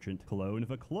ichor merchant. Clone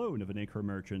of a clone of an ichor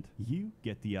merchant. You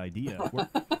get the idea.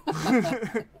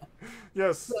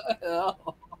 Yes.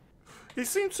 He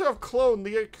seems to have cloned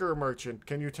the Ichor merchant.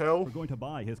 Can you tell? We're going to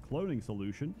buy his cloning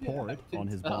solution, pour it on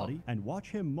his body, and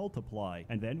watch him multiply.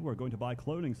 And then we're going to buy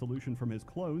cloning solution from his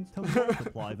clones to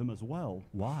multiply them as well.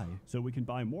 Why? So we can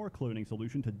buy more cloning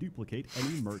solution to duplicate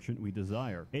any merchant we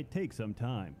desire. It takes some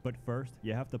time, but first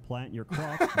you have to plant your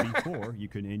crops before you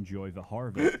can enjoy the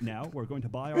harvest. Now we're going to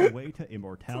buy our way to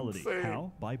immortality.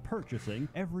 How? By purchasing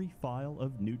every file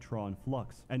of neutron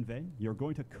flux. And then you're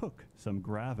going to cook some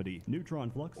gravity.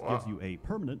 Neutron flux gives you a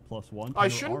permanent +1. I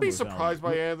shouldn't be surprised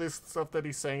by any of this stuff that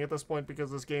he's saying at this point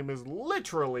because this game is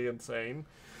literally insane.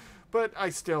 But I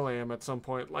still am at some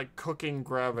point, like cooking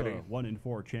gravity. 1 in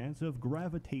 4 chance of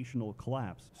gravitational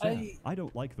collapse. I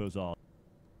don't like those odds.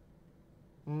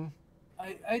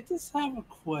 I just have a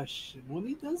question. When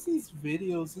he does these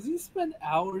videos, does he spend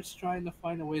hours trying to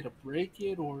find a way to break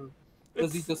it, or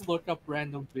does he just look up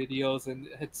random videos and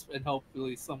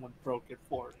hopefully someone broke it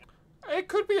for him? It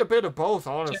could be a bit of both,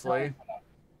 honestly.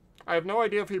 I have no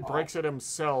idea if he breaks it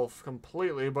himself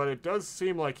completely, but it does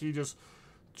seem like he just...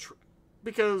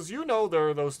 because you know there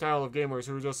are those style of gamers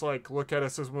who just, like, look at a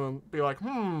system and be like,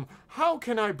 how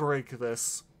can I break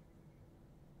this?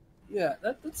 Yeah,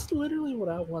 that's literally what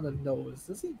I want to know. Is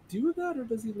does he do that, or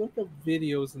does he look up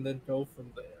videos and then go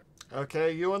from there?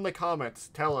 Okay, you in the comments,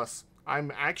 tell us.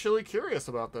 I'm actually curious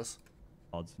about this.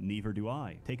 odds. Neither do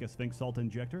I. Take a Sphinx Salt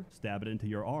Injector, stab it into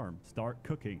your arm, start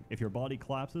cooking. If your body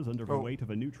collapses under the weight of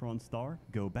a neutron star,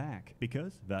 go back.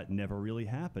 Because that never really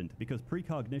happened. Because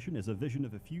precognition is a vision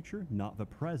of the future, not the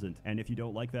present. And if you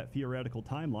don't like that theoretical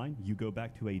timeline, you go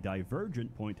back to a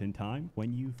divergent point in time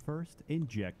when you first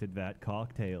injected that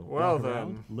cocktail. Well Walk then.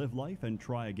 around, live life, and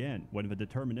try again. When the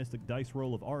deterministic dice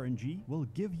roll of RNG will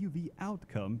give you the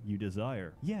outcome you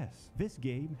desire. Yes, this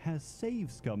game has save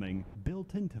scumming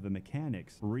built into the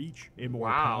mechanics. Reach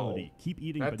immortality. Wow. Keep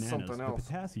eating That's bananas. something The else.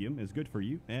 potassium is good for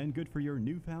you and good for your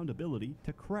newfound ability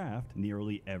to craft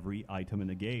nearly every item in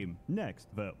the game. Next,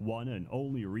 the one and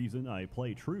only reason I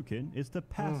play Truekin is to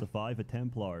pacify the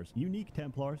Templars. Unique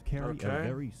Templars carry a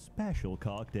very special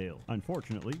cocktail.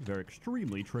 Unfortunately, they're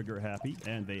extremely trigger happy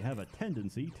and they have a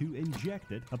tendency to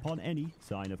inject it upon any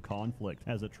sign of conflict.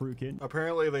 As a Truekin,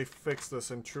 Apparently they fixed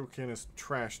this and Truekin is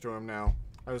trash to him now.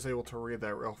 I was able to read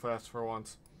that real fast for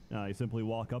once. I simply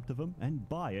walk up to them and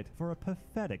buy it for a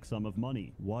pathetic sum of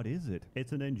money. What is it?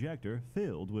 It's an injector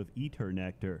filled with ether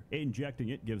nectar. Injecting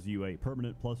it gives you a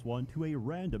permanent +1 to a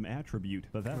random attribute,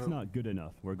 but that's not good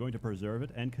enough. We're going to preserve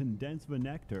it and condense the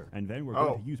nectar, and then we're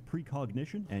going to use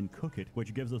precognition and cook it,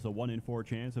 which gives us a 1 in 4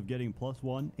 chance of getting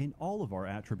 +1 in all of our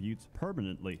attributes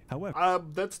permanently. However,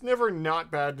 That's never not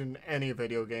bad in any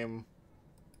video game.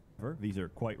 these are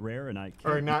quite rare, and I can't...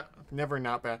 Or never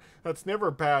not bad. That's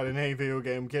never bad in any video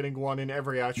game, getting 1 in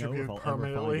every know attribute if I'll ever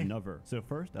permanently. find another. So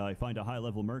first, I find a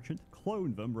high-level merchant,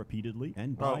 clone them repeatedly,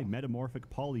 and buy metamorphic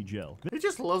polygel. He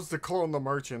just loves to clone the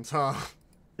merchants, huh?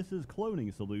 This is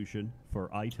cloning solution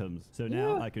for items. So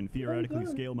now I can theoretically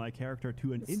scale my character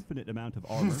to an infinite amount of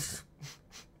armor.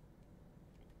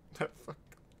 That fuck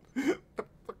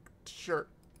shirt.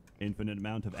 Infinite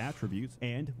amount of attributes,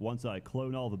 and once I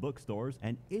clone all the bookstores,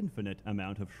 an infinite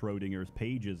amount of Schrodinger's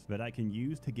pages that I can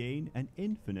use to gain an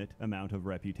infinite amount of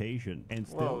reputation. And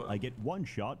still, I get one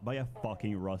shot by a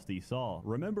fucking rusty saw.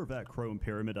 Remember that chrome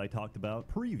pyramid I talked about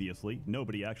previously?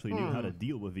 Nobody actually knew how to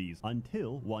deal with these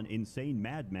until one insane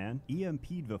madman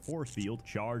EMP'd the force field,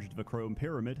 charged the chrome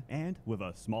pyramid, and with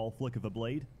a small flick of a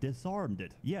blade, disarmed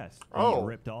it. Yes, he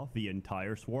ripped off the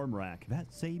entire swarm rack.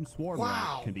 That same swarm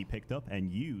rack can be picked up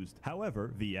and used.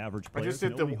 However, the average player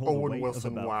can only hold a weight of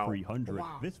about 300.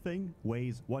 This thing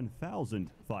weighs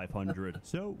 1,500.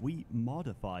 So we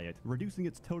modify it, reducing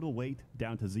its total weight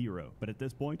down to 0. But at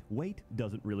this point, weight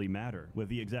doesn't really matter. With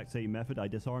the exact same method, I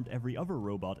disarmed every other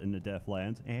robot in the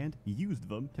Deathlands and used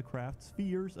them to craft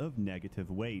spheres of negative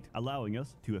weight, allowing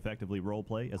us to effectively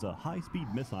roleplay as a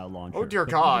high-speed missile launcher. Oh dear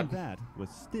But God. even that was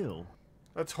still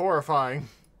That's horrifying.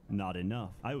 not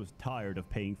enough. I was tired of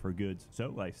paying for goods,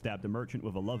 so I stabbed a merchant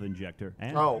with a love injector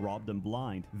and robbed them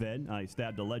blind. Then I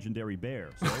stabbed a legendary bear,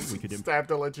 so we could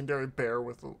Stabbed a legendary bear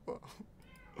with a...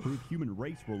 improve human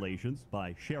race relations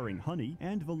by sharing honey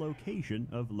and the location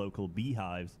of local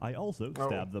beehives. I also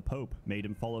stabbed the Pope, made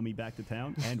him follow me back to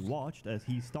town, and watched as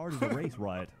he started a race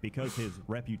riot because his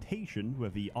reputation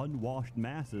with the unwashed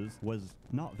masses was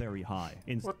not very high.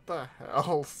 What the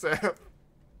hell, Seth?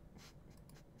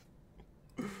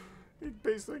 He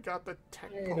basically got the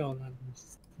tech. I don't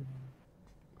understand.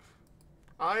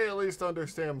 I at least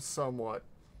understand somewhat.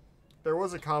 There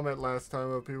was a comment last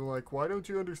time of people like, why don't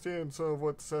you understand some of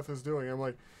what Seth is doing? I'm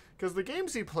like, because the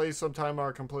games he plays sometimes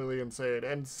are completely insane,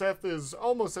 and Seth is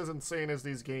almost as insane as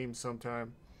these games sometimes.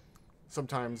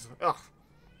 Ugh.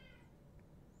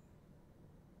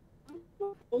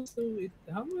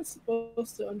 How am I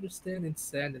supposed to understand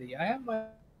insanity? I have my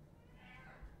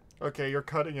Okay, you're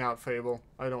cutting out, Fable.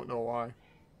 I don't know why.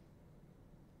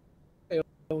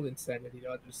 own insanity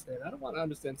to understand. I don't want to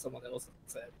understand someone else's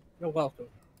insanity. You're welcome.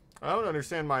 I don't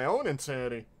understand my own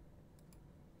insanity.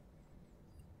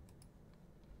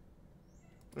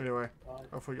 Anyway,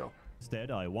 off we go.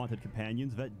 Instead, I wanted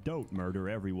companions that don't murder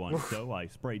everyone, so I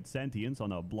sprayed sentience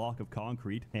on a block of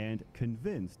concrete and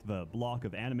convinced the block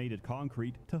of animated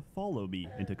concrete to follow me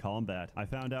into combat. I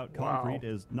found out concrete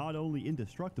is not only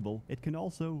indestructible, it can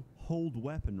also hold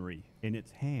weaponry in its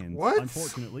hands. What?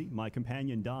 Unfortunately, my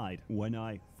companion died when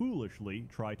I foolishly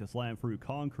tried to slam through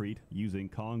concrete using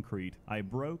concrete. I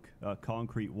broke a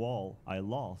concrete wall. I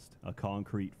lost a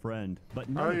concrete friend. But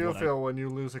How do you feel when you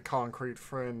lose a concrete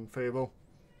friend, Fable?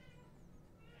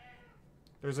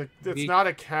 It's not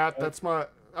a cat, that's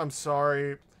I'm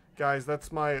sorry, guys,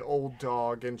 that's my old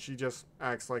dog, and she just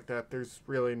acts like that. There's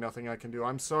really nothing I can do.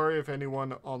 I'm sorry if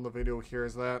anyone on the video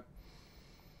hears that.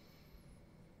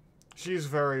 She's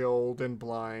very old and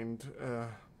blind.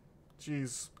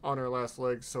 She's on her last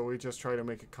legs, so we just try to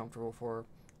make it comfortable for her.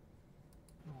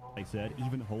 I said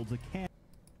even holds a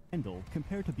candle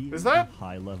compared to being Is that? a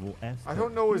high-level S. I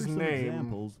don't know his Here's some name.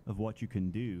 Examples of what you can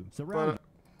do. Surround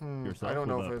yourself I don't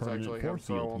know with if a it's permanent actually him, force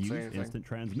so I field. won't say Use anything. instant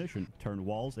transmission. Turn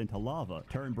walls into lava.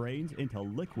 Turn brains into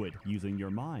liquid using your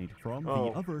mind from the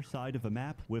other side of a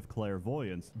map with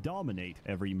clairvoyance. Dominate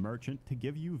every merchant to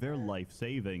give you their life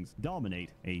savings. Dominate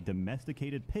a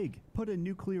domesticated pig. Put a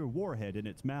nuclear warhead in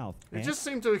its mouth. It just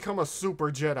seemed to become a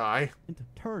super Jedi. And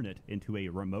turn it into a Or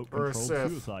a remote-controlled Sith.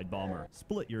 suicide bomber.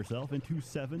 Split yourself into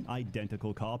 7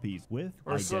 identical copies with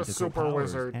Or a identical super powers,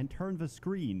 wizard. and turn the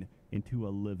screen into a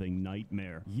living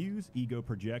nightmare. Use ego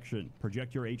projection.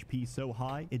 Project your HP so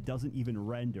high it doesn't even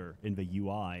render in the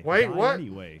UI. Wait, Die what?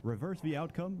 Anyway, reverse the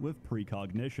outcome with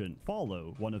precognition.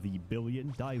 Follow one of the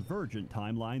billion divergent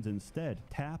timelines instead.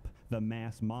 Tap the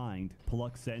mass mind.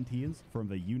 Pluck sentience from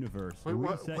the universe. Wait,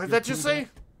 what Reset did your that just cooldown- say?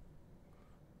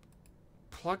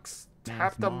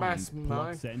 Tap the mass Pluck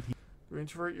mind. sentience.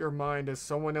 Introvert your mind at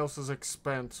someone else's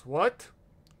expense. What?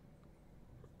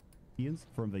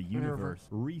 From the universe.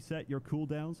 Reset your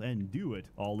cooldowns and do it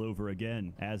all over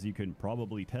again. As you can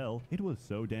probably tell, it was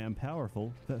so damn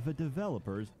powerful that the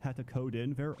developers had to code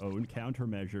in their own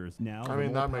countermeasures. Now, I the mean,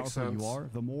 more that makes powerful sense. you are,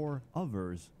 the more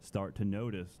others start to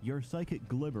notice. Your psychic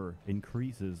glimmer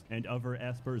increases, and other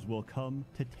espers will come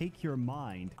to take your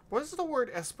mind. What does the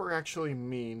word Esper actually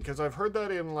mean? Because I've heard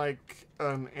that in, like,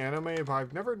 an anime, but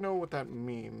I've never known what that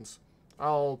means.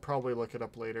 I'll probably look it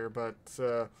up later, but,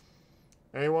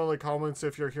 anyone in the comments,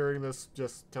 if you're hearing this,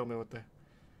 just tell me what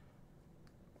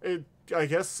I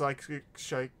guess psychic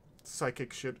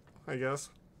shit, I guess.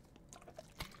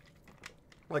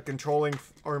 Like controlling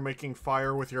or making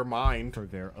fire with your mind. For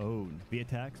their own. The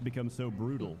attacks become so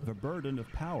brutal, the burden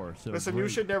of power so Listen, great you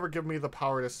should never give me the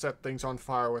power to set things on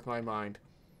fire with my mind.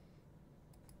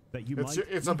 that you It's might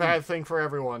a even bad thing for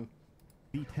everyone.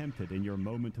 be tempted in your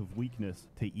moment of weakness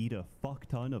to eat a fuck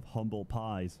ton of humble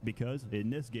pies, because in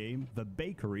this game, the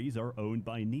bakeries are owned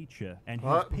by Nietzsche, and his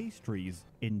What? pastries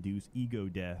induce ego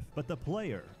death. But the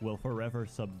player will forever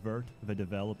subvert the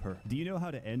developer. Do you know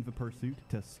how to end the pursuit?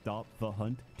 To stop the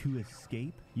hunt? To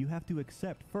escape? You have to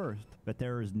accept first that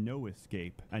there is no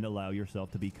escape and allow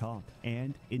yourself to be caught.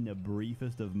 And in the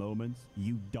briefest of moments,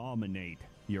 you dominate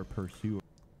your pursuer.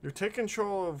 You take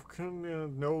control of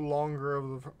no longer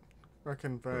of the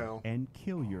Reckoned Veil. And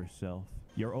kill yourself.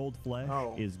 Your old flesh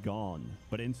is gone,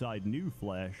 but inside new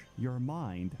flesh, your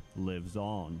mind lives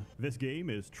on. This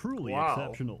game is truly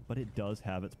exceptional, but it does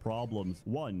have its problems.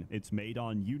 One, it's made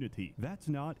on Unity. That's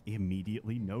not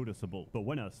immediately noticeable. But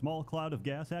when a small cloud of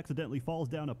gas accidentally falls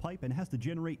down a pipe and has to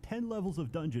generate 10 levels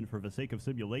of dungeon for the sake of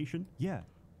simulation, yeah.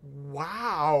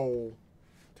 Wow.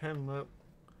 10 levels.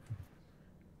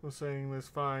 Was saying this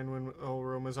fine when the whole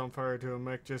room is on fire to a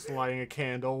mech just lighting a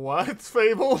candle. What,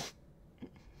 Fable?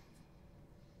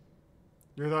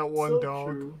 You're that one So dog.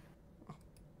 true.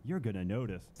 You're gonna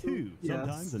notice. Two,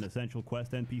 sometimes an essential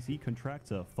quest NPC contracts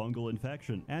a fungal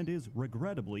infection and is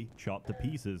regrettably chopped to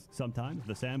pieces. Sometimes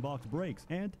the sandbox breaks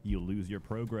and you lose your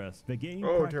progress. The game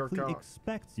practically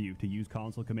expects you to use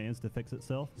console commands to fix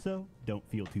itself, so don't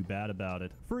feel too bad about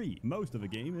it. Free. Most of the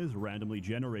game is randomly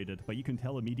generated, but you can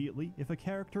tell immediately if a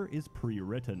character is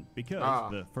pre-written,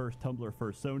 because the first Tumblr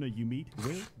fursona you meet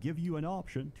will give you an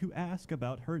option to ask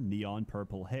about her neon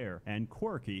purple hair and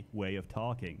quirky way of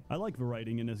talking. I like the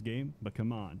writing in this game, but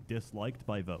come on, disliked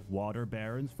by the water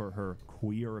barons for her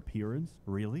queer appearance?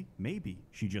 Really? Maybe.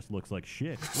 She just looks like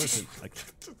shit. Listen,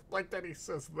 like that he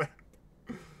says that.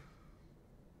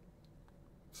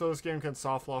 So this game can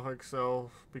soft lock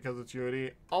itself because it's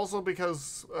Unity. Also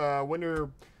because when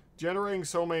you're generating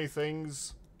so many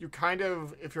things, you kind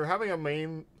of, if you're having a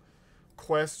main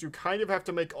quest, you kind of have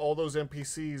to make all those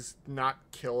NPCs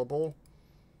not killable.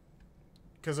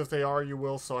 Because if they are, you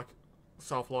will soft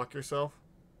lock yourself.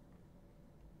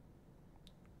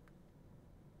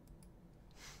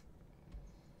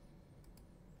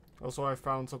 Also, I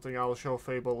found something I'll show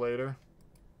Fable later.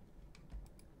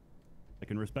 I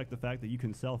can respect the fact that you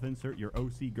can self-insert your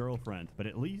OC girlfriend, but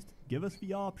at least give us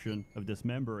the option of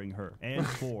dismembering her. And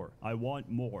 4, I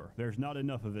want more. There's not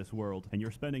enough of this world, and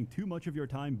you're spending too much of your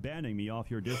time banning me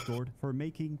off your Discord for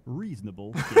making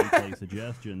reasonable gameplay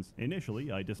suggestions.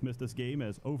 Initially, I dismissed this game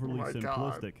as overly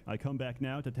simplistic. I come back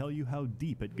now to tell you how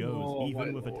deep it goes.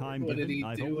 Even with the time given,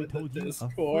 I've only told you a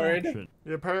fraction.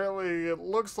 Yeah, apparently, it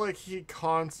looks like he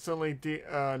constantly,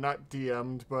 not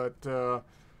DM'd, but,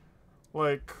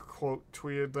 like, quote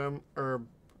tweeted them, or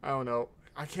I don't know.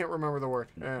 I can't remember the word.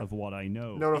 Of what I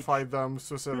know. Notified them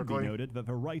Should be specifically. noted that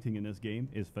the writing in this game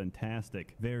is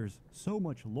fantastic. There's so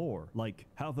much lore, like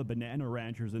how the banana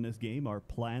ranchers in this game are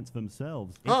plants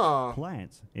themselves. It's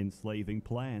plants enslaving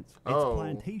plants. It's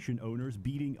plantation owners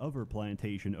beating other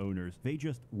plantation owners. They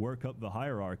just work up the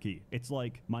hierarchy. It's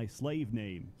like my slave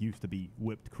name used to be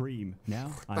Whipped Cream.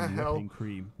 Now I'm Whipping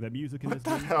Cream. The music in this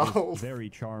game is very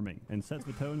charming and sets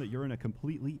the tone that you're in a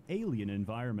completely alien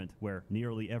environment where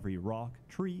nearly every rock,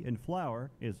 tree, and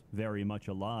flower is very much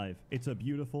alive. It's a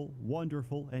beautiful,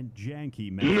 wonderful, and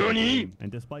janky game.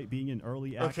 And despite being an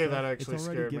early access, that actually it's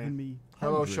already scared given me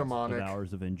Hello, hundreds of Shamanic.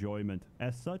 hours of enjoyment.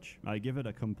 As such, I give it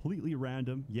a completely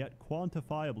random yet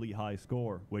quantifiably high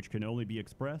score, which can only be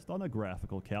expressed on a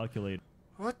graphical calculator.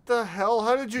 What the hell?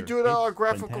 How did you do it on a It's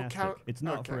graphical fantastic. count? It's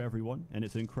not for everyone, and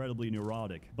it's incredibly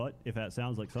neurotic. But if that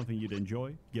sounds like something you'd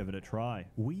enjoy, give it a try.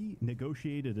 We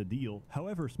negotiated a deal,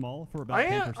 however small, for about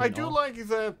 10% I do off. like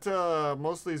that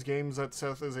most of these games that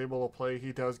Seth is able to play,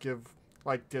 he does give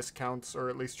like discounts, or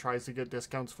at least tries to get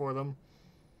discounts for them.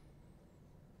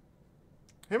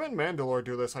 Him and Mandalore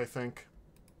do this, I think.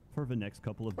 For the next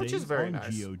couple of Which days is very on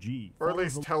nice. GOG. Or at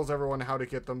least tells everyone how to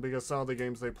get them, because some of the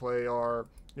games they play are,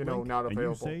 you know, not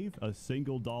available. And you save a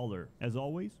single $1. As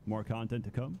always, more content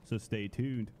to come, so stay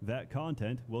tuned. That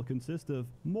content will consist of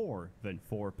more than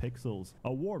 4 pixels.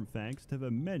 A warm thanks to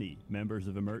the many members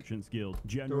of the Merchants Guild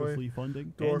generously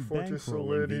funding and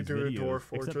bankrolling these videos.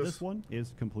 Except this one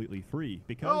is completely free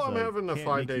because I'm having a can't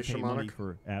 5-day make you pay money shamanic.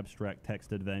 for abstract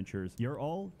text adventures. You're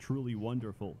all truly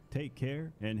wonderful. Take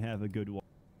care and have a good one.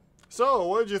 So,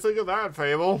 what did you think of that,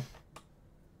 Fable?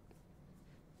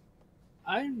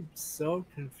 I'm so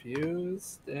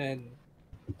confused and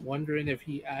wondering if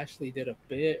he actually did a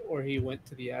bit or he went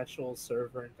to the actual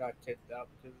server and got kicked out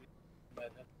because he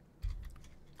met him.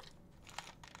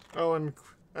 Oh, and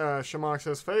Shamanic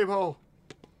says, Fable!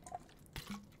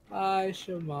 Hi,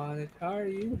 Shamanic. How are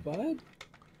you, bud?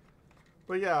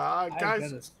 But yeah, I'm guys...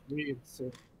 gonna scream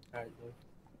soon.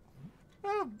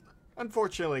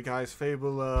 Unfortunately, guys,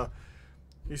 Fable,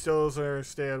 he still doesn't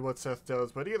understand what Seth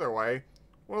does, but either way,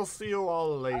 we'll see you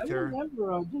all later. I will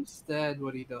never understand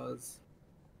what he does.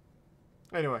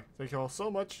 Anyway, thank you all so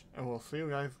much, and we'll see you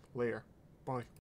guys later. Bye.